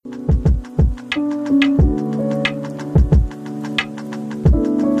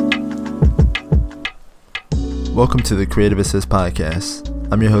Welcome to the Creative Assist Podcast.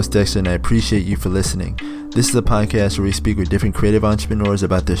 I'm your host Dexter and I appreciate you for listening. This is a podcast where we speak with different creative entrepreneurs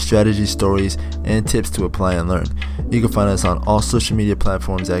about their strategies, stories, and tips to apply and learn. You can find us on all social media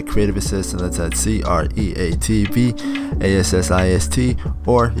platforms at Creative Assist, and that's at CreativeAssist,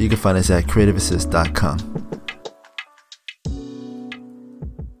 or you can find us at creativeassist.com.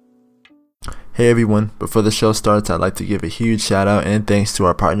 Hey everyone, before the show starts, I'd like to give a huge shout out and thanks to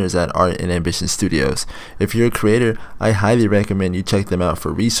our partners at Art and Ambition Studios. If you're a creator, I highly recommend you check them out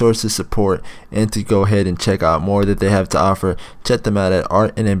for resources, support, and to go ahead and check out more that they have to offer. Check them out at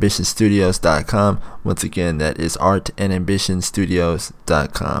artandambitionstudios.com. Once again, that is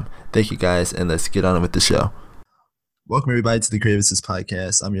artandambitionstudios.com. Thank you guys, and let's get on with the show. Welcome everybody to the Creative Assist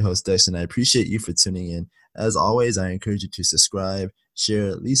Podcast. I'm your host Dexter and I appreciate you for tuning in. As always, I encourage you to subscribe,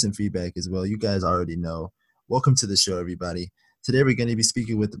 share, leave some feedback as well. You guys already know. Welcome to the show, everybody. Today we're going to be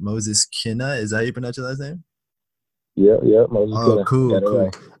speaking with Moses Kinnah. Is that how you pronounce your last name? Yeah, Moses Kinnah. Cool.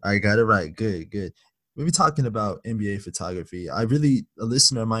 Right. I got it right. Good. We'll be talking about NBA photography. A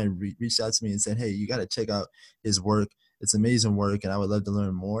listener of mine reached out to me and said, hey, you got to check out his work. It's amazing work, and I would love to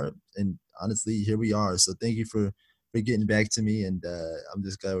learn more. And honestly, here we are. So thank you for getting back to me, and I'm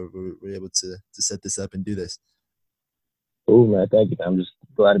just glad we're able to set this up and do this. Oh man, thank you. I'm just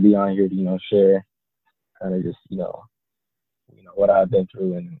glad to be on here to share kind of just what I've been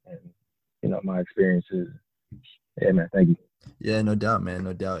through and my experiences. Yeah, man, thank you. Yeah, no doubt, man,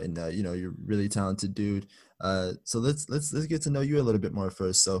 no doubt. And you're a really talented dude. So let's get to know you a little bit more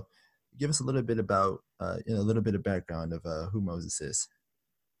first. So give us a little bit about a little bit of background of who Moses is.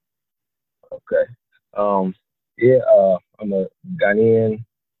 Okay. I'm a Ghanaian,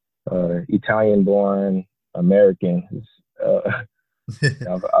 Italian-born American. I've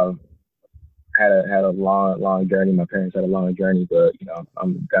had a long journey. My parents had a long journey, but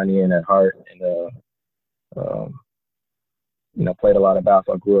I'm Ghanaian at heart, and played a lot of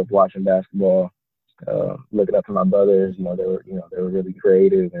basketball. I grew up watching basketball, looking up to my brothers. They were really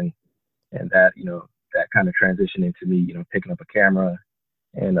creative, and that that kind of transitioned into me picking up a camera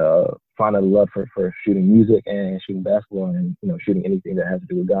and finding a love for shooting music and shooting basketball and shooting anything that has to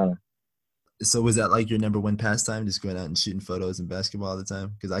do with Ghana. So was that like your number one pastime, just going out and shooting photos and basketball all the time?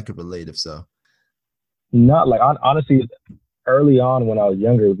 Because I could relate if so. Not like honestly, early on when I was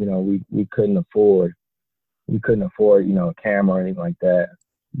younger, we couldn't afford a camera or anything like that.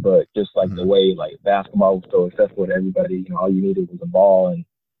 But just like the way like basketball was so accessible to everybody, all you needed was a ball, and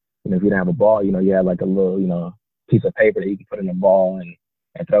if you didn't have a ball, you had like a little piece of paper that you could put in a ball and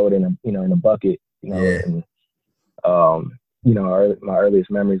throw it in a in a bucket, Yeah. And my earliest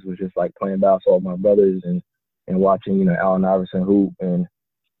memories was just like playing basketball with my brothers and watching, Allen Iverson hoop and,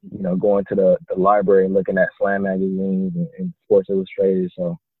 going to the library and looking at slam magazines and Sports Illustrated.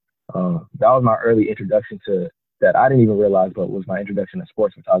 So that was my early introduction to that. I didn't even realize, but was my introduction to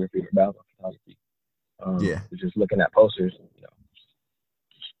sports photography or basketball photography. Just looking at posters,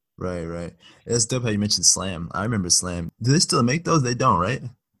 Right. It's dope how you mentioned Slam. I remember Slam. Do they still make those? They don't, right?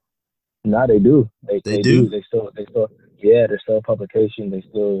 No, they do. They do? They still, yeah, they're still a publication. They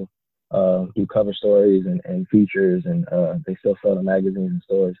still do cover stories and features, and they still sell the magazines and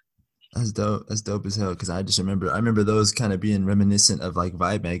stores. That's dope. That's dope as hell. Because I remember those kind of being reminiscent of like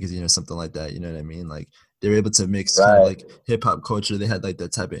Vibe magazine or something like that. You know what I mean? Like they were able to mix kind of like hip hop culture. They had like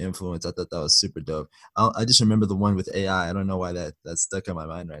that type of influence. I thought that was super dope. I just remember the one with AI. I don't know why that's stuck in my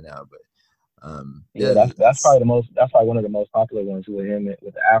mind right now, but that's probably one of the most popular ones with him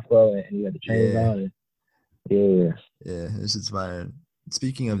with the afro and he had the chains on. And, it's just fire.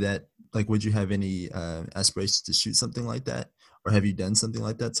 Speaking of that, like, would you have any aspirations to shoot something like that, or have you done something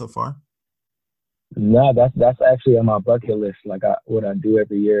like that so far? No, that's actually on my bucket list. Like what I do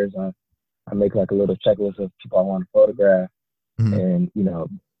every year is I make like a little checklist of people I want to photograph, and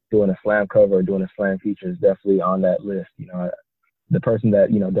doing a slam cover or doing a slam feature is definitely on that list. The person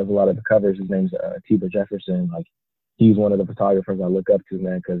that does a lot of the covers, his name's Tiba Jefferson. Like he's one of the photographers I look up to,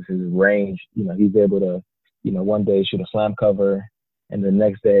 man, because his range, he's able to one day shoot a slam cover and the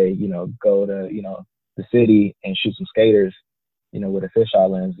next day go to the city and shoot some skaters with a fisheye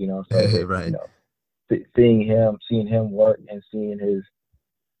lens. So right. Seeing him work and seeing his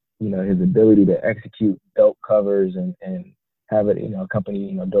his ability to execute dope covers and have it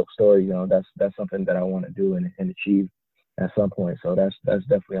accompany dope stories, that's something that I want to do and achieve at some point. So that's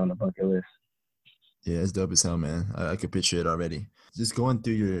definitely on the bucket list. Yeah, it's dope as hell, man. I could picture it already. Just going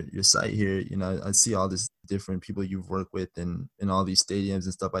through your site here, I see all this different people you've worked with in all these stadiums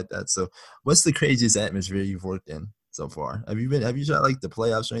and stuff like that. So what's the craziest atmosphere you've worked in so far? Have you shot like the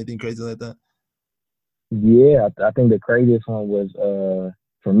playoffs or anything crazy like that? Yeah, I think the craziest one was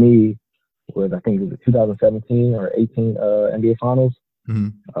for me was, I think it was 2017 or 18 NBA Finals. Hmm.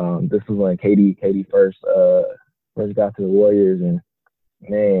 This was when KD first got to the Warriors, and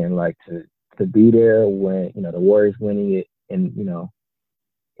man, like to be there when the Warriors winning it in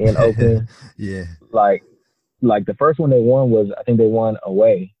in Oakland, Yeah. like the first one they won was, I think they won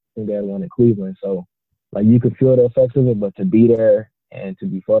away. I think they had one in Cleveland. So like you could feel the effects of it, but to be there and to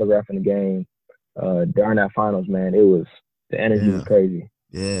be photographing the game during that finals, man, it was the energy was Yeah. crazy.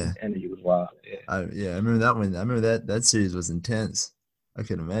 Yeah. The energy was wild. Yeah. I remember that one. I remember that series was intense. I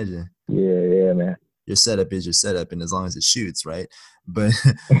can imagine. Yeah, yeah, man. Your setup is your setup, and as long as it shoots, right? But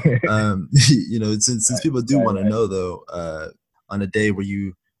since Right, people do right, want to right. know though, on a day where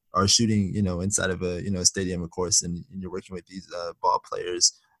you are shooting, inside of a stadium, of course, and you're working with these ball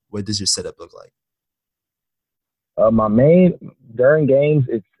players, what does your setup look like? My main during games,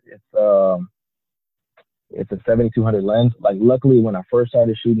 it's a 7200 lens. Like luckily, when I first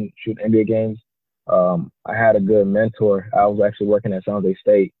started shooting NBA games, I had a good mentor. I was actually working at San Jose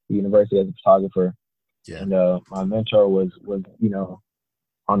State University as a photographer, Yeah. and my mentor was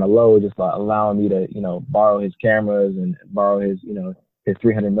on the low, just like allowing me to borrow his cameras and borrow his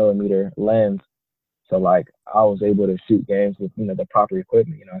 300 millimeter lens. So like I was able to shoot games with the proper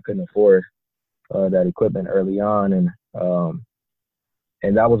equipment. I couldn't afford that equipment early on, and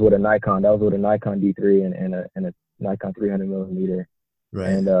that was with a Nikon. That was with a Nikon D3 and a Nikon 300 millimeter. Right.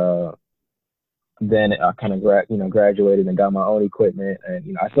 And then I kind of graduated and got my own equipment.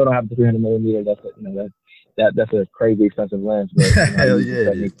 And I still don't have the 300 millimeter. That's a crazy expensive lens. But I Hell use the yeah, it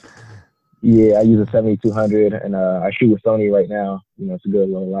 70. is. Yeah, I use a 7200, and I shoot with Sony right now. It's a good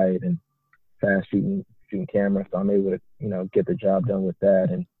low light and fast shooting camera, so I'm able to get the job done with that.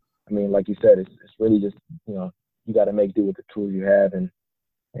 And I mean, like you said, it's really just you got to make do with the tools you have, and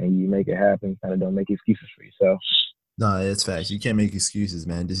you make it happen. Kind of don't make excuses for yourself. No, it's facts. You can't make excuses,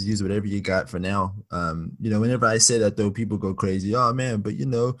 man. Just use whatever you got for now. Whenever I say that though, people go crazy. Oh man, but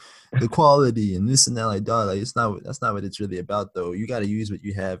the quality and this and that, like dog, like that's not what it's really about though. You got to use what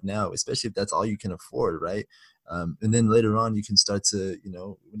you have now, especially if that's all you can afford, right? And then later on, you can start to,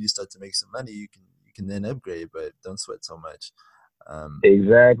 when you start to make some money, you can then upgrade, but don't sweat so much. Um,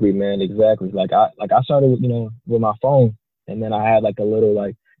 Exactly, man. Exactly. Like I started with my phone, and then I had like a little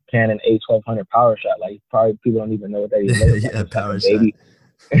like Canon A1200 power shot. Like probably people don't even know what that even looks like. yeah, It's like a power shot. baby.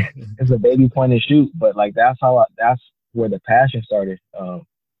 It's a baby point and shoot. But like that's where the passion started.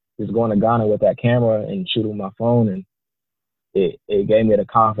 Just going to Ghana with that camera and shooting with my phone, and it gave me the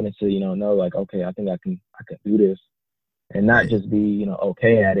confidence to know like, okay, I think I can do this, and not Right. just be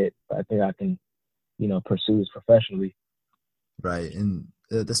okay at it, but I think I can pursue this professionally. Right. And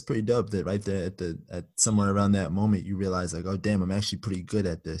that's pretty dope that right there at somewhere around that moment you realize like, oh damn, I'm actually pretty good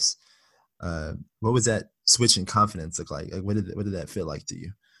at this. What was that switch in confidence look like? Like what did that feel like to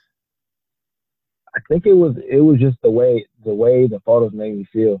you? I think it was just the way the photos made me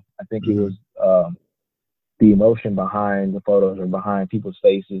feel. I think it was Hmm. the emotion behind the photos or behind people's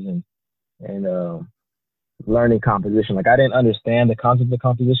faces, and learning composition. Like I didn't understand the concept of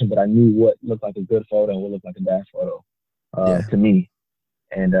composition, but I knew what looked like a good photo and what looked like a bad photo Yeah. to me.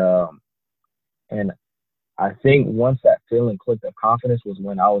 And um, and I think once that feeling clicked of confidence was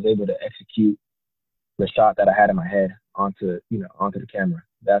when I was able to execute the shot that I had in my head onto the camera.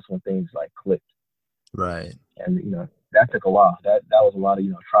 That's when things like clicked, Right. and that took a while. That was a lot of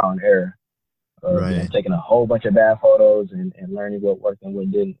trial and error of Right. taking a whole bunch of bad photos and learning what worked and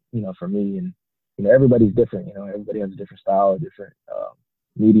what didn't for me. And everybody's different. Everybody has a different style, a different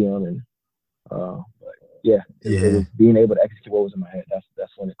medium, and but yeah, it Yeah. was being able to execute what was in my head.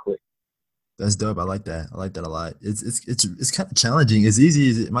 That's when it clicked. That's dope. I like that. I like that a lot. It's kind of challenging. As easy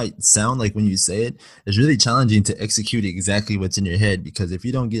as it might sound like when you say it, it's really challenging to execute exactly what's in your head because if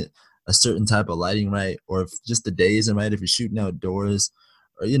you don't get a certain type of lighting right, or if just the day isn't right, if you're shooting outdoors,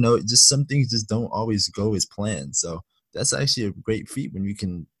 or just some things just don't always go as planned. So that's actually a great feat when you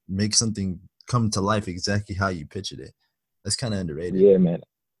can make something come to life exactly how you pictured it. That's kind of underrated. Yeah, man.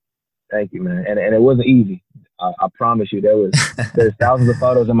 Thank you, man. And it wasn't easy. I promise you, there's thousands of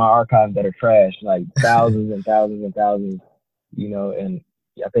photos in my archive that are trash, like thousands and thousands and thousands. And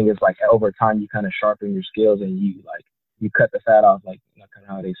I think it's like over time you kind of sharpen your skills and you cut the fat off, like kind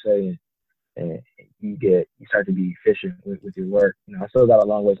of how they say, and you start to be efficient with your work. I still got a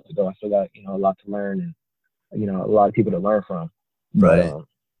long ways to go. I still got a lot to learn and a lot of people to learn from. But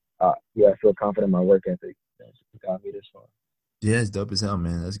Right. yeah, I feel confident in my work ethic. That's what got me this far. Yeah, it's dope as hell,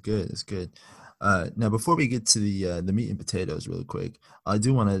 man. That's good. That's good. Now, before we get to the meat and potatoes, real quick, I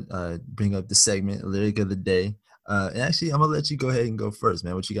do want to bring up the segment lyric of the day. And actually, I'm gonna let you go ahead and go first,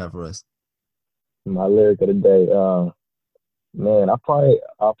 man. What you got for us? My lyric of the day. Man, I'll probably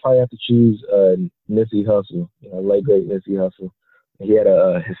have to choose Nipsey Hussle, late great Nipsey Hussle. He had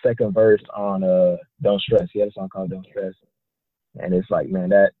his second verse on Don't Stress. He had a song called Don't Stress. And it's like, man,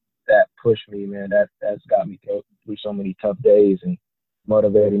 that pushed me, man. That's got me through so many tough days and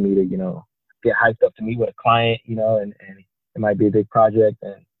motivated me to, get hyped up to meet with a client, and it might be a big project.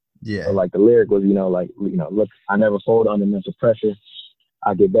 And but Yeah, like the lyric was, look, I never fold under mental pressure.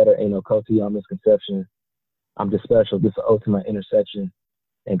 I get better, ain't no code to your misconception. I'm just special, just an ode to my intersection.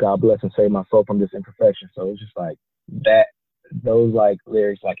 And God bless and save my soul from this imperfection. So it's just like that, those like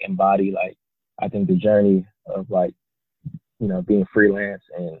lyrics like embody like I think the journey of like, being freelance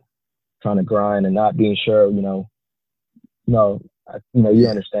and trying to grind and not being sure, no, you yeah,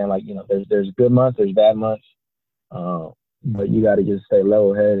 understand like, there's good months, there's bad months, uh, but you got to just stay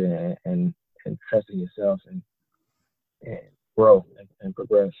level headed and trust in yourself and grow and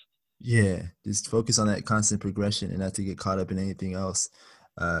progress. yeah. Just focus on that constant progression and not to get caught up in anything else.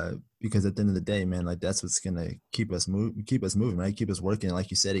 Because at the end of the day, man, like that's what's gonna keep us moving, right? Keep us working. Like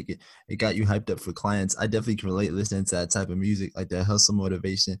you said, it got you hyped up for clients. I definitely can relate listening to that type of music, like that hustle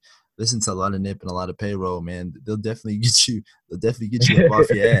motivation. Listen to a lot of Nip and a lot of Payroll, man. They'll definitely get you up off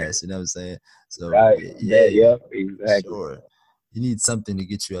your ass. You know what I'm saying? So Right. yeah, That, yeah, yep, for exactly. sure. You need something to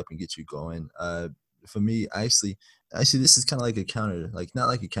get you up and get you going. For me, actually this is kind of like a counter, like not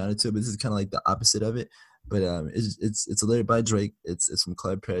like a counter to it, but this is kind of like the opposite of it. But it's a lyric by Drake. It's from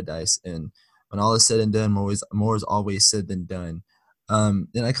Club Paradise, and when all is said and done, more is always said than done. And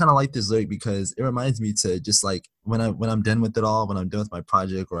I kind of like this lyric because it reminds me to just like when I'm done with it all, when I'm done with my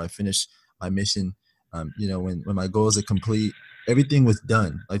project or I finish my mission, when my goals are complete, everything was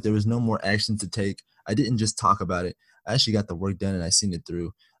done. Like there was no more action to take. I didn't just talk about it. I actually got the work done and I seen it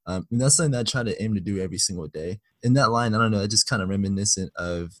through. And that's something that I try to aim to do every single day. In that line, I don't know, it's just kind of reminiscent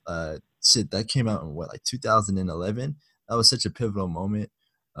of shit that came out in what, like 2011. That was such a pivotal moment.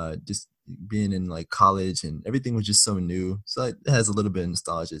 Just being in like college and everything was just so new. So it has a little bit of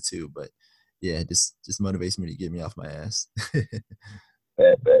nostalgia too. But yeah, it just motivates me to get me off my ass.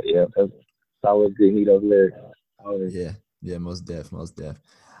 Yeah. It's always good to hear those lyrics. Always. Yeah, yeah, most def, most def.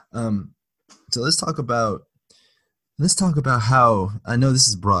 Um, so let's talk about how I know this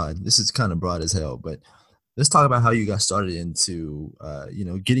is broad. This is kind of broad as hell, but let's talk about how you got started into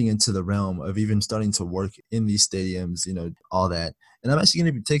getting into the realm of even starting to work in these stadiums, all that. And I'm actually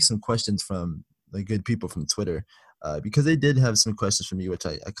going to take some questions from the good people from Twitter, because they did have some questions for me, which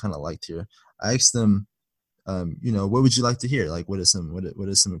I kind of liked here. I asked them, what would you like to hear? Like, what are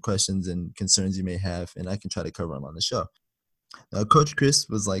some questions and concerns you may have, and I can try to cover them on the show. Coach Chris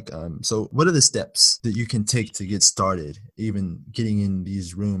was like, so what are the steps that you can take to get started, even getting in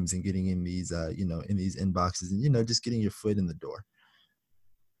these rooms and getting in these, in these inboxes and, just getting your foot in the door?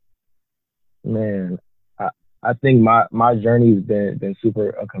 Man, I I think my journey's been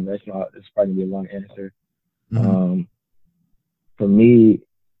super unconventional. It's probably gonna be a long answer. Mm-hmm. Um, for me,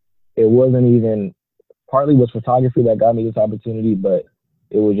 it wasn't even partly was photography that got me this opportunity, but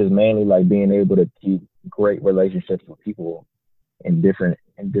it was just mainly like being able to keep great relationships with people in different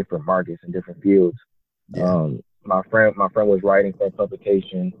markets and different fields. Yeah. My friend was writing for a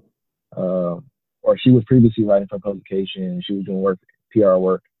publication, uh, or she was previously writing for a publication. She was doing PR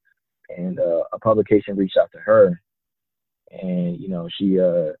work, and a publication reached out to her, and she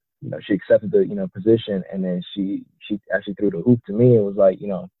accepted the position, and then she actually threw the hoop to me and was like,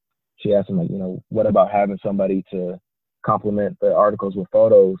 she asked him like, what about having somebody to complement the articles with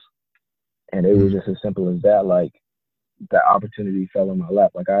photos, and it was Mm-hmm. just as simple as that. Like that opportunity fell in my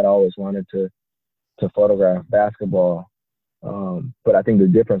lap. Like I'd always wanted to photograph basketball, but I think the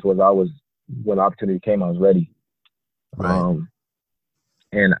difference was when the opportunity came, I was ready. Right. Um,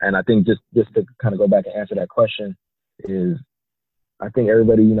 and I think just to kind of go back and answer that question is I think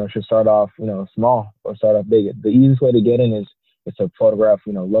everybody, should start off, small or start off big. The easiest way to get in is to photograph,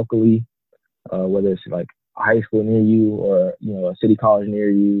 locally, whether it's like a high school near you or, a city college near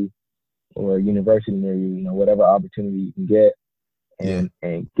you or a university near you, whatever opportunity you can get Yeah.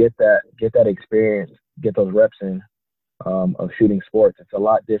 and get that experience, get those reps in of shooting sports. It's a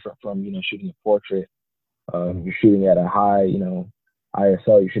lot different from, shooting a portrait. You're shooting at a high, ISO,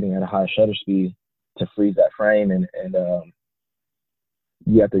 you're shooting at a high shutter speed to freeze that frame and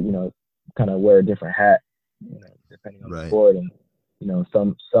you have to, kind of wear a different hat, depending on the Right. sport. And,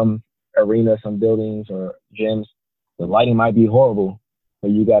 some arenas, some buildings or gyms, the lighting might be horrible,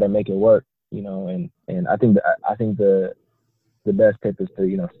 but you got to make it work, and I think the best tip is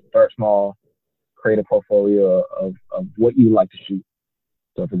to, start small, create a portfolio of what you like to shoot.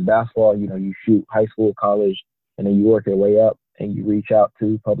 So if it's basketball, you shoot high school, college, and then you work your way up and you reach out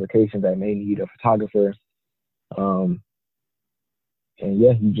to publications that may need a photographer. Um, and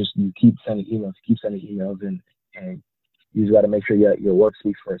yeah, you keep sending emails, and you just got to make sure your work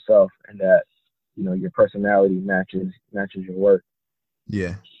speaks for itself, and that your personality matches your work.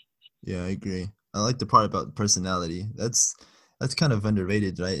 Yeah. Yeah, I agree. I like the part about personality. That's kind of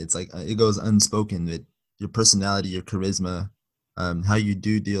underrated, right? It's like it goes unspoken that your personality, your charisma, how you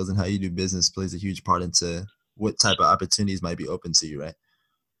do deals and how you do business plays a huge part into what type of opportunities might be open to you, right?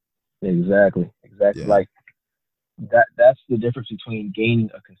 Exactly. Yeah, Like that's the difference between gaining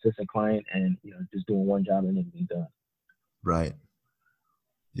a consistent client and just doing one job and then being done. right.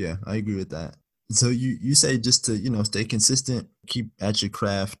 Yeah, I agree with that. So you say just to, stay consistent, keep at your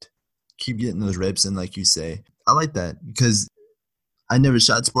craft, keep getting those reps in, like you say. I like that because I never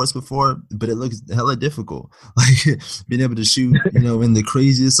shot sports before, but it looks hella difficult. Like being able to shoot, in the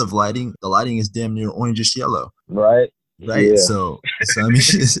craziest of lighting, the lighting is damn near orangish yellow, Right? right? Yeah. So I mean,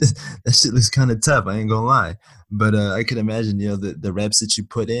 that shit looks kind of tough. I ain't gonna lie, but I can imagine, the reps that you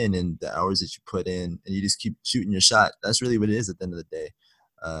put in and the hours that you put in, and you just keep shooting your shot. That's really what it is at the end of the day.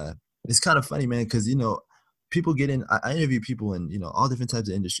 Uh, it's kind of funny, man, because people get in. I interview people in all different types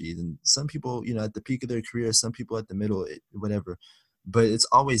of industries, and some people at the peak of their career, some people at the middle, whatever. But it's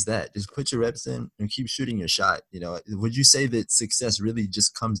always that. Just put your reps in and keep shooting your shot. Would you say that success really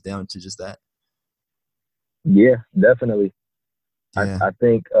just comes down to just that? Yeah, definitely. Yeah. I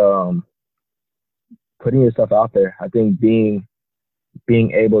think putting yourself out there. I think being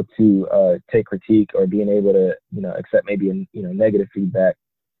able to take critique, or being able to accept maybe negative feedback,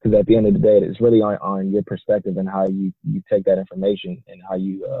 because at the end of the day it's really on your perspective and how you take that information and how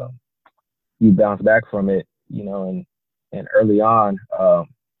you bounce back from it. And early on,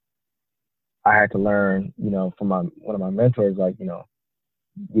 I had to learn from my one of my mentors, like you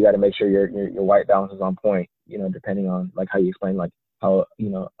got to make sure your white balance is on point. Depending on like how you explain, like how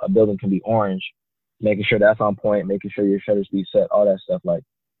a building can be orange, making sure that's on point, making sure your shutter speed set, all that stuff. Like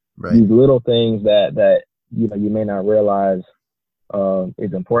Right. these little things that you may not realize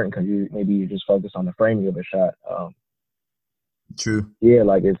is important, because you just focus on the framing of a shot. True. Yeah,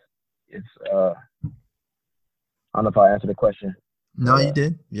 like it's I don't know if I answered the question, No, but you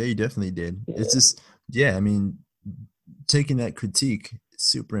did. Yeah, you definitely did. It's yeah, just, yeah, I mean, taking that critique is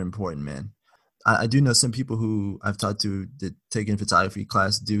super important, man. I do know some people who I've talked to that taking photography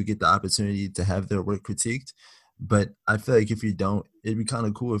class do get the opportunity to have their work critiqued. But I feel like if you don't, it'd be kind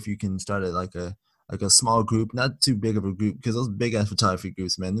of cool if you can start at like a small group, not too big of a group, because those big ass photography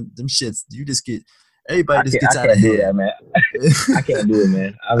groups, man, them shits, you just get everybody just I gets out of can't do that, hand. man. I can't do it,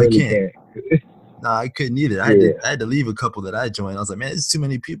 man. I I really can't. can't. No, I couldn't either. Yeah, I had to leave a couple that I joined. I was like, man, it's too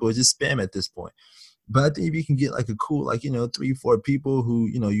many people. It's just spam at this point. But I think if you can get like a cool, like, 3, 4 people who,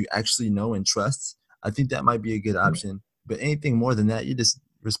 you actually know and trust, I think that might be a good option. But anything more than that, you're just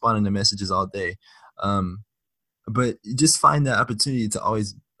responding to messages all day. Um, but you just find that opportunity to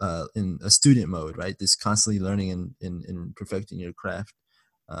always in a student mode, right? Just constantly learning and perfecting your craft.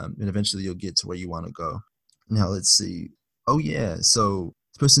 And eventually you'll get to where you want to go. Now let's see. Oh yeah. So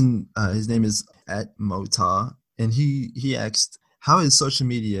this person, his name is at Mota, and he asked, how has social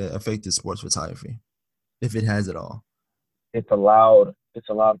media affected sports photography, if it has at all? it's allowed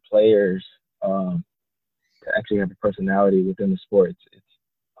players to actually have a personality within the sport. It's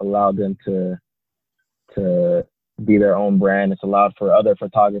allowed them to be their own brand. It's allowed for other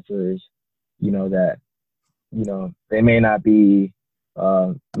photographers, that they may not be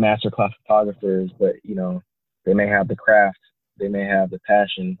master class photographers, but they may have the craft, they may have the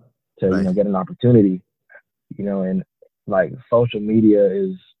passion to Right. get an opportunity. And like social media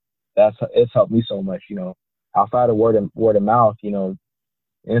it's helped me so much. Outside of word of mouth,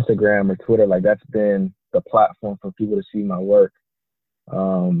 Instagram or Twitter, like that's been the platform for people to see my work,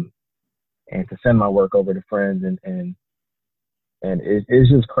 um, and to send my work over to friends, and it's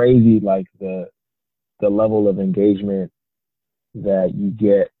just crazy, like the level of engagement that you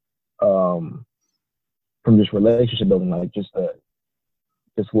get um, from just relationship building, like just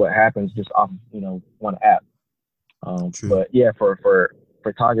what happens just off one app. True. But yeah, for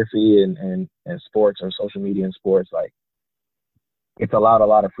photography and sports, or social media and sports, like it's allowed a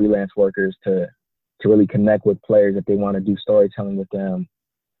lot of freelance workers to really connect with players if they want to do storytelling with them.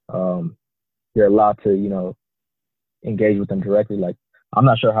 Um, you're allowed to engage with them directly. Like I'm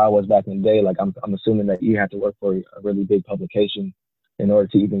not sure how it was back in the day. Like I'm assuming that you have to work for a really big publication in order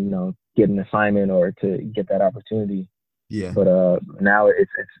to even get an assignment or to get that opportunity. Yeah. But now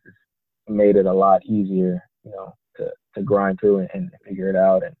it's made it a lot easier, to grind through and figure it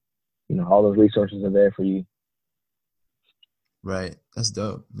out, and all those resources are there for you. Right. That's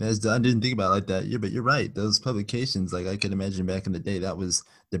dope. I didn't think about it like that. Yeah, but you're right. Those publications, like I can imagine back in the day, that was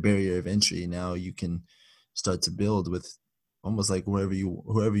the barrier of entry. Now you can start to build with almost like whoever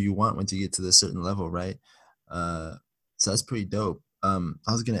you want once you get to this certain level, right? So that's pretty dope. I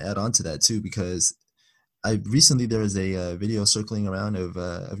was gonna add on to that too because I recently there was a video circling around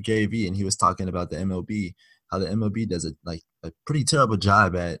of Gary Vee, and he was talking about the MLB, how the MLB does a pretty terrible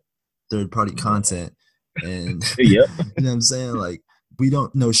job at third party content, and Yep. you know what I'm saying? Like we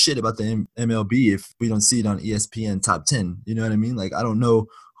don't know shit about the MLB if we don't see it on ESPN top 10. You know what I mean? Like I don't know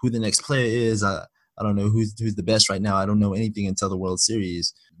who the next player is. I don't know who's the best right now. I don't know anything until the World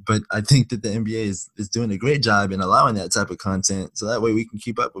Series. But I think that the NBA is doing a great job in allowing that type of content, so that way we can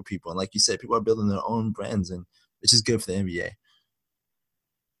keep up with people. And like you said, people are building their own brands, and it's just good for the NBA.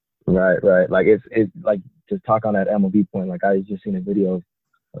 Right, right. Like it's like to talk on that MLB point. Like I just seen a video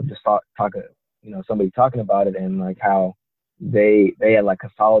of just talking, somebody talking about it and like how they had like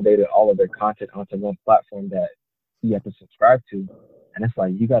consolidated all of their content onto one platform that you have to subscribe to, and it's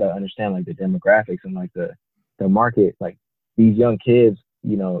like you got to understand like the demographics and like the market. Like these young kids,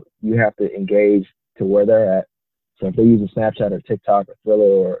 you have to engage to where they're at. So if they're using Snapchat or TikTok or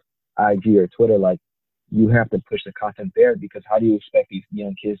Thriller or IG or Twitter, like you have to push the content there because how do you expect these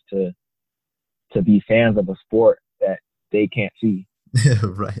young kids to be fans of a sport that they can't see?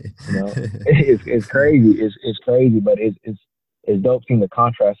 Right. It's crazy. It's crazy, but it's dope seeing the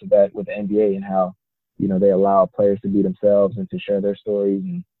contrast of that with the NBA and how they allow players to be themselves and to share their stories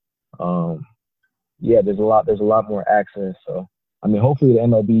and yeah, there's a lot more access. So I mean, hopefully the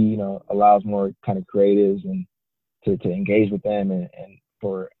MLB allows more kind of creatives and to engage with them and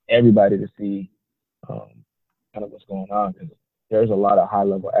for everybody to see um, kind of what's going on because there's a lot of high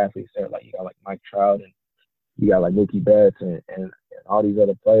level athletes there. Like you got like Mike Trout and you got like Mookie Betts and all these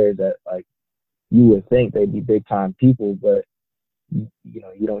other players that like you would think they'd be big time people, but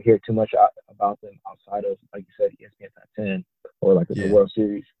you don't hear too much about them outside of like you said ESPN Top 10 or like the Yeah. World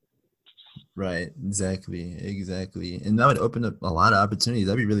Series. Right, exactly, exactly. And that would open up a lot of opportunities.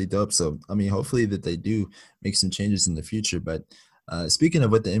 That'd be really dope. So, I mean, hopefully that they do make some changes in the future. But speaking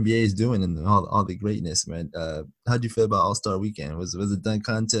of what the NBA is doing and all the greatness, man, how do you feel about All Star Weekend? Was the dunk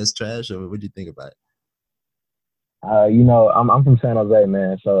contest trash, or what do you think about I'm from San Jose,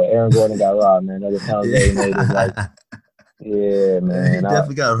 man. So Aaron Gordon got robbed, man. Another San Jose native. Like, it? yeah, He man.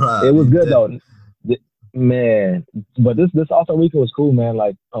 definitely got It robbed. was good though, man. But this All Star Weekend was cool, man.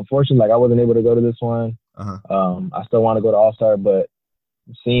 Like, unfortunately, like I wasn't able to go to this one. Uh-huh. I still want to go to All Star, but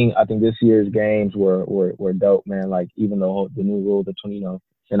seeing I think this year's games were dope, man. Like even though the new rule, the 20,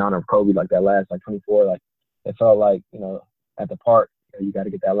 in honor of Kobe, like that last like 24, like it felt like at the park, you got to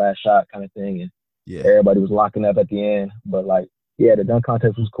get that last shot kind of thing, and Yeah. everybody was locking up at the end. But like, yeah, the dunk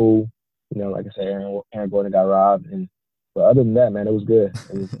contest was cool. Like I said, Aaron Gordon got robbed, and but other than that, man, it was good.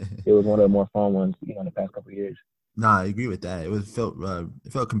 It was one of the more fun ones, in the past couple of years. Nah, I agree with that.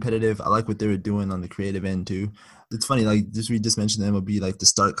 It felt competitive. I like what they were doing on the creative end too. It's funny, like just we just mentioned the MLB, like the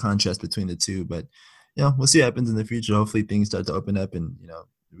stark contrast between the two. But we'll see what happens in the future. Hopefully things start to open up and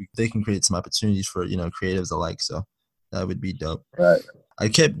they can create some opportunities for creatives alike. So that would be dope. Right, I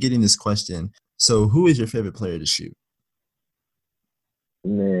kept getting this question. So who is your favorite player to shoot?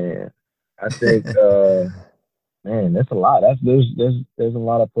 man. I think, man, that's a lot. There's a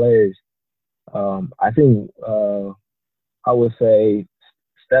lot of players. I think I would say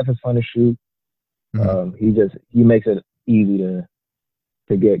Steph is fun to shoot. Hmm. He makes it easy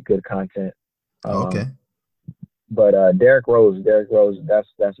to get good content. Okay. Um, but Derrick Rose,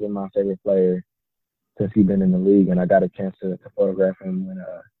 that's been my favorite player since he's been in the league, and I got a chance to photograph him when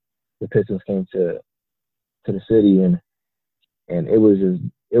the Pistons came to the city, and it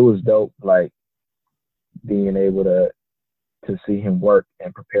was dope, like being able to see him work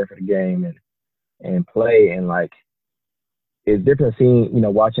and prepare for the game and play, and like it's different seeing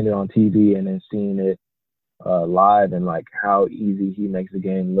watching it on TV and then seeing it live and like how easy he makes the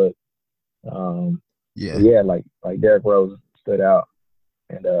game look. Um, but Yeah. yeah, like Derrick Rose stood out.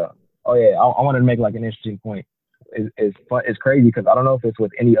 And oh yeah, I wanted to make like an interesting point. It's fun. It's crazy because I don't know if it's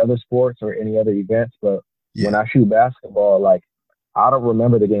with any other sports or any other events, but when Yeah. I shoot basketball, like I don't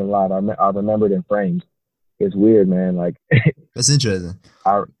remember the game live. I remember it in frames. It's weird, man. Like That's interesting.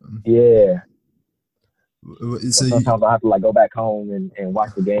 I yeah. So So sometimes I have to like go back home and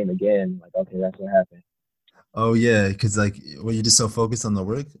watch the game again. Like okay, that's what happened. oh yeah, because like when you're just so focused on the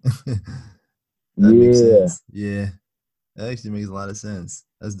work, that makes Yeah, sense. Yeah, that actually makes a lot of sense.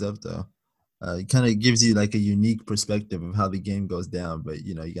 That's dope though. It kind of gives you like a unique perspective of how the game goes down, but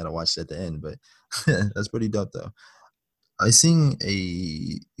you got to watch it at the end. But that's pretty dope though. I seen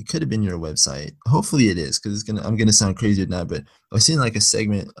it could have been your website. Hopefully it is, because I'm gonna sound crazy or not, but I seen like a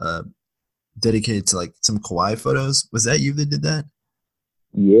segment dedicated to like some Kawhi photos. Was that you that did that?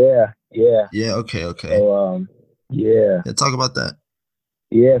 yeah, yeah. Yeah. Okay. Okay. So Yeah. Yeah, talk about that.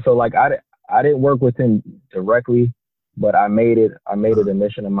 Yeah. So like I didn't work with him directly, but I made it Uh, a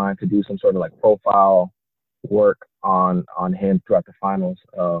mission of mine to do some sort of like profile work on him throughout the finals.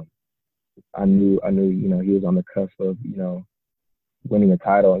 I knew he was on the cusp of winning a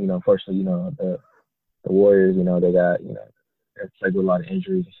title. Unfortunately, the Warriors, they got they're plagued with a lot of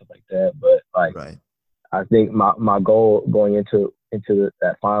injuries and stuff like that. But like right. I think my goal going into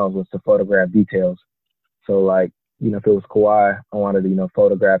that finals was to photograph details. So like if it was Kawhi, I wanted to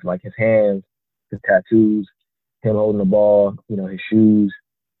photograph like his hands, his tattoos, him holding the ball, his shoes,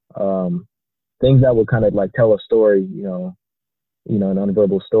 um, things that would kind of like tell a story, an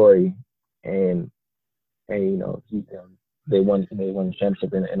unverbal story, and they won the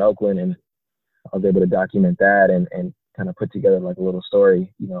championship in Oakland, and I was able to document that and kind of put together like a little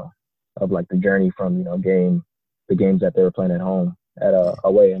story, of like the journey from the games that they were playing at home at Yeah.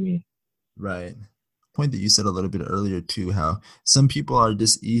 away. I mean, Right. Point that you said a little bit earlier too, how some people are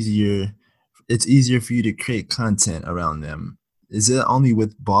just easier. It's easier for you to create content around them. Is it only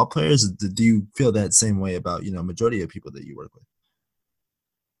with ball players? Do you feel that same way about majority of people that you work with?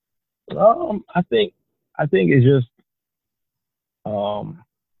 I think it's just um,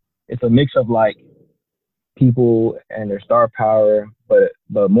 it's a mix of like people and their star power, but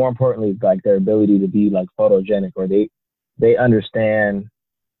more importantly, like their ability to be like photogenic, or they understand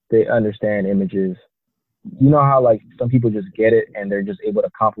they understand images. You know how like some people just get it and they're just able to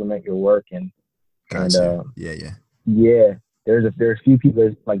complement your work and Got you. Yeah, yeah. yeah, there's a few people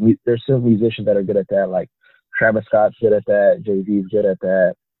like there's certain musicians that are good at that. Like Travis Scott's good at that, Jay Z's good at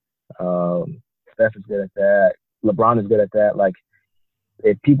that, Steph is good at that, LeBron is good at that. Like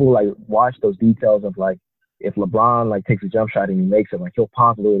if people like watch those details of like if LeBron like takes a jump shot and he makes it, like he'll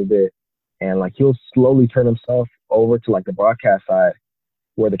pop a little bit and like he'll slowly turn himself over to like the broadcast side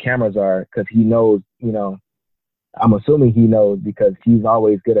where the cameras are because he knows, I'm assuming he knows because he's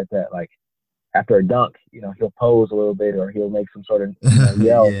always good at that. Like after a dunk, he'll pose a little bit or he'll make some sort of,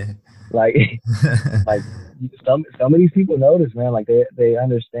 yell. Yeah. Like like some of these people notice, man, like they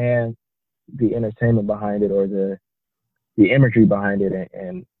understand the entertainment behind it or the imagery behind it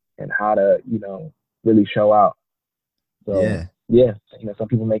and how to, really show out. So Yeah. yeah, some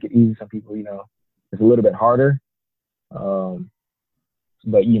people make it easy, some people, it's a little bit harder. Um,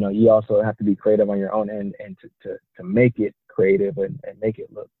 but you also have to be creative on your own end and to make it creative and make it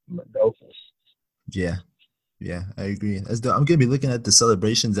look dope. Yeah. Yeah, I agree. I'm gonna be looking at the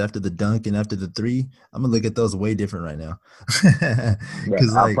celebrations after the dunk and after the three. I'm gonna look at those way different right now, Right.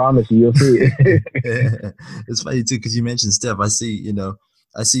 because I like promise you, you'll see it. it's funny too because you mentioned Steph. I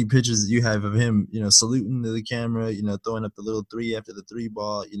see pictures that you have of him, saluting to the camera, throwing up the little three after the three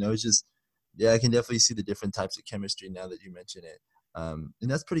ball. It's just, yeah, I can definitely see the different types of chemistry now that you mention it. And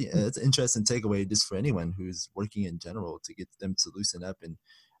that's an interesting takeaway just for anyone who's working in general to get them to loosen up and,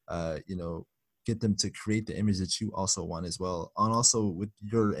 you know, get them to create the image that you also want as well. On also with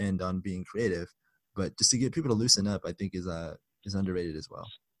your end on being creative, but just to get people to loosen up, I think is underrated as well.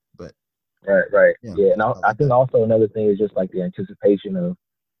 But Right, right. yeah, Yeah. And I I like think that. also another thing is just like the anticipation of,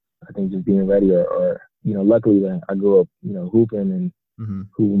 I think just being ready or luckily that I grew up, hooping and Hmm.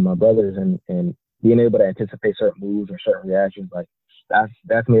 hooping with my brothers and being able to anticipate certain moves or certain reactions, like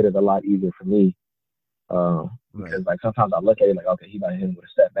that's made it a lot easier for me. Right. Because like sometimes I look at it like, okay, he about to hit him with a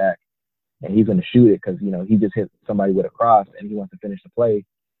step back and he's gonna shoot it because he just hit somebody with a cross and he wants to finish the play.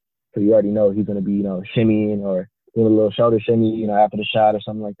 So you already know he's gonna be, shimmying or doing a little shoulder shimmy, after the shot or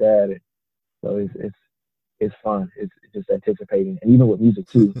something like that. So it's fun. It's just anticipating, and even with music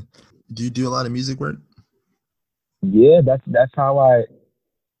too. Do you do a lot of music work? Yeah, that's how I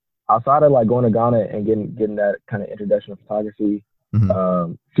outside of like going to Ghana and getting that kind of introduction of photography.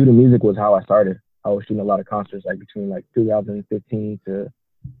 Hmm. Shooting music was how I started. I was shooting a lot of concerts like between like 2015 to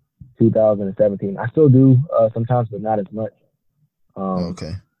 2017. I still do sometimes, but not as much. Um,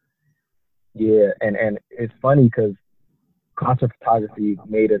 Okay. yeah, and it's funny because concert photography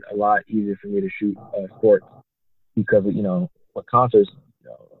made it a lot easier for me to shoot sports because with concerts,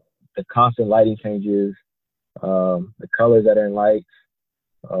 the constant lighting changes, the colors that are in lights,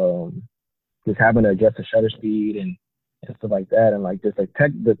 um, just having to adjust the shutter speed and stuff like that, and like just like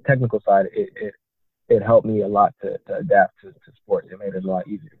the technical side, it helped me a lot to adapt to sports. It made it a lot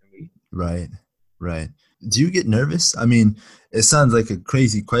easier for me. Right. Right. Do you get nervous? I mean, it sounds like a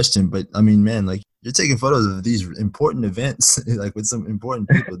crazy question, but I mean, man, like you're taking photos of these important events, like with some important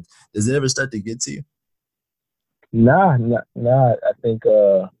people. Does it ever start to get to you? Nah. I think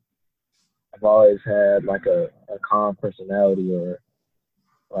I've always had like a calm personality or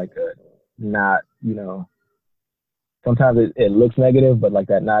like a not, sometimes it looks negative, but like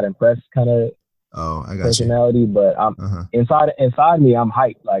that not impressed kind of. Oh, I got you. personality, but I'm Uh-huh. inside me, I'm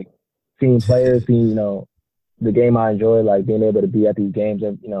hyped. Like seeing players, seeing the game I enjoy, like being able to be at these games,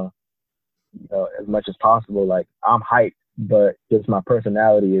 and as much as possible. Like I'm hyped, but just my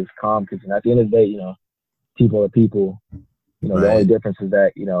personality is calm because at the end of the day, people are people. The only Right. difference is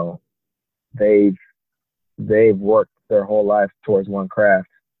that they've they've worked their whole life towards one craft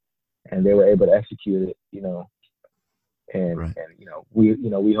and they were able to execute it. Right. And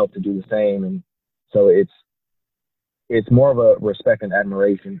we hope to do the same. And so it's more of a respect and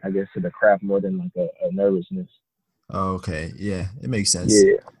admiration, I guess, to the craft more than like a nervousness. Okay. Yeah, it makes sense.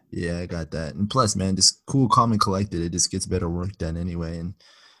 Yeah, Yeah, I got that. And plus, man, just cool, calm, and collected. It just gets better work done anyway. And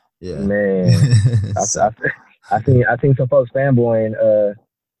yeah. man. I, So, I, I seen some folks fanboying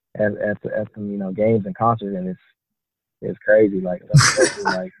at some games and concerts, and it's crazy. Like some folks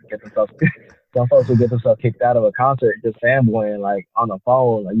will like get themselves some folks will get themselves kicked out of a concert just fanboying like on the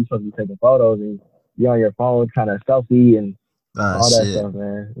phone. Like you supposed to be taking photos and you're on your phone kind of selfie and ah, all that shit. stuff,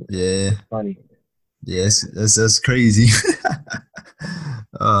 man. Yeah. It's funny. Yes, that's crazy.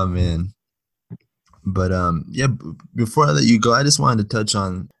 Oh man. But yeah, before I let you go, I just wanted to touch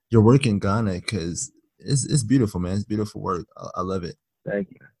on your work in Ghana because it's beautiful, man. It's beautiful work. I love it. Thank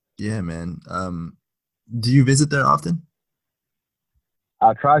you. Yeah, man. Do you visit there often?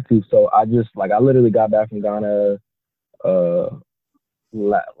 I try to. So I just like I literally got back from Ghana uh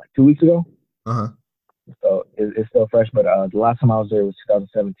like 2 weeks ago. Uh-huh. So it's still fresh, but the last time I was there was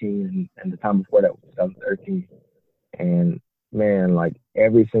 2017, and the time before that was 2013. And man, like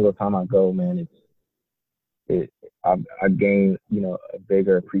every single time I go, man, it I gain a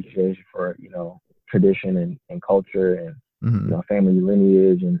bigger appreciation for tradition and culture and Hmm. family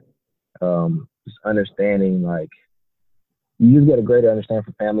lineage and just understanding like you just get a greater understanding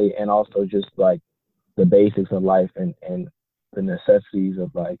for family and also just like the basics of life and the necessities of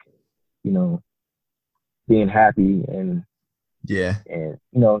like you know being happy Yeah. and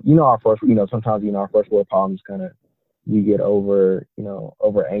our first sometimes our first world problems kind of we get over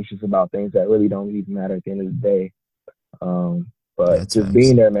anxious about things that really don't even matter at the end of the day. Yeah, But that's just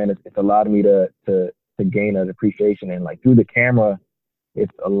being facts. there, man, it's allowed me to gain an appreciation and like through the camera,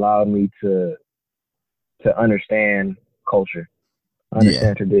 it's allowed me to understand culture, Yeah.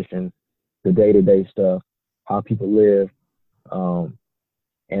 understand traditions, the day to day stuff, how people live, um,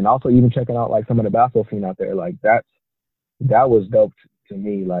 and also even checking out like some of the basketball scene out there. Like that was dope to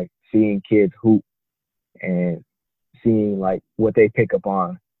me. Like seeing kids hoop and seeing like what they pick up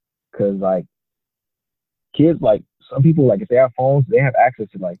on, because like kids like some people like if they have phones, they have access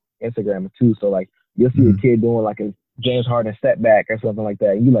to like Instagram too. So like you'll see a Hmm. kid doing like a James Harden step back or something like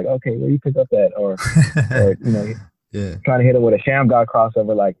that. And you're like, okay, where do you pick up that? Or Yeah. trying to hit him with a Sham God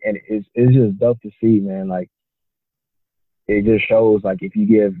crossover, like, and it's just dope to see, man. Like it just shows like if you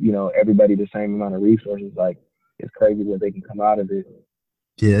give everybody the same amount of resources, like it's crazy what they can come out of it.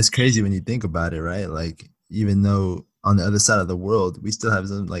 Yeah, it's crazy when you think about it, right? Like, even though on the other side of the world, we still have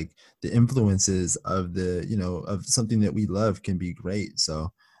some like the influences of of something that we love can be great.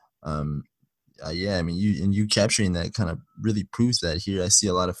 So, um, yeah, I mean, you capturing that kind of really proves that here. I see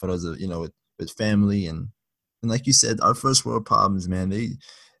a lot of photos of with family and like you said, our first world problems, man. They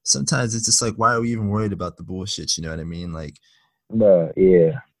sometimes it's just like, why are we even worried about the bullshit? You know what I mean? Like, But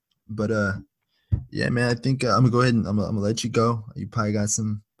yeah, but yeah, man. I think I'm gonna go ahead and I'm gonna let you go. You probably got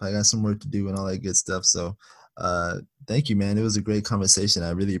some work to do and all that good stuff. So, thank you, man. It was a great conversation. I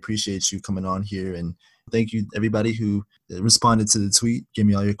really appreciate you coming on here, and thank you everybody who responded to the tweet. Give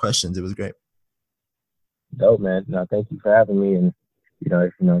me all your questions. It was great. dope, man. No, thank you for having me. And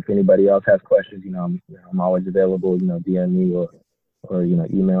if anybody else has questions, I'm always available. DM me or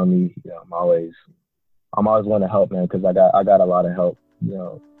email me. I'm always want to help, man, because I got a lot of help.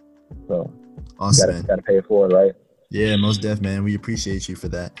 So you Awesome, gotta man. pay it forward, right? Yeah, most def, man. We appreciate you for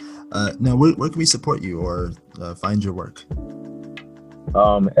that. Now, where can we support you or find your work?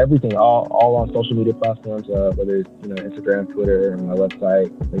 Everything, all on social media platforms, whether it's Instagram, Twitter, my website,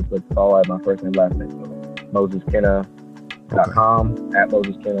 Facebook, it's all at my first name, last name. So Okay. MosesKinnah.com at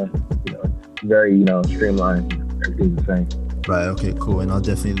Moses Kinnah. It's very streamlined. Everything's the same. Right. Okay. Cool. And I'll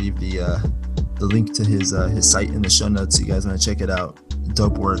definitely leave the link to his site in the show notes. So you guys want to check it out.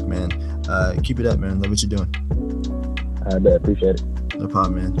 Dope work, man. Keep it up, man. Love what you're doing. I appreciate it. No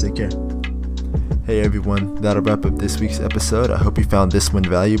problem, man. Take care. Hey everyone, that'll wrap up this week's episode. I hope you found this one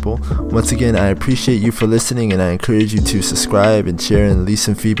valuable. Once again, I appreciate you for listening, and I encourage you to subscribe and share and leave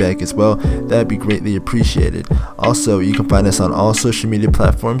some feedback as well. That'd be greatly appreciated. Also, you can find us on all social media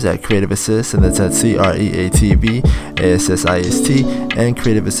platforms at Creative Assist, and that's at CreativeAssist and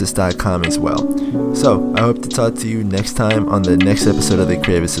creativeassist.com as well. So, I hope to talk to you next time on the next episode of the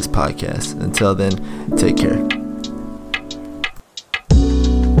Creative Assist podcast. Until then, take care.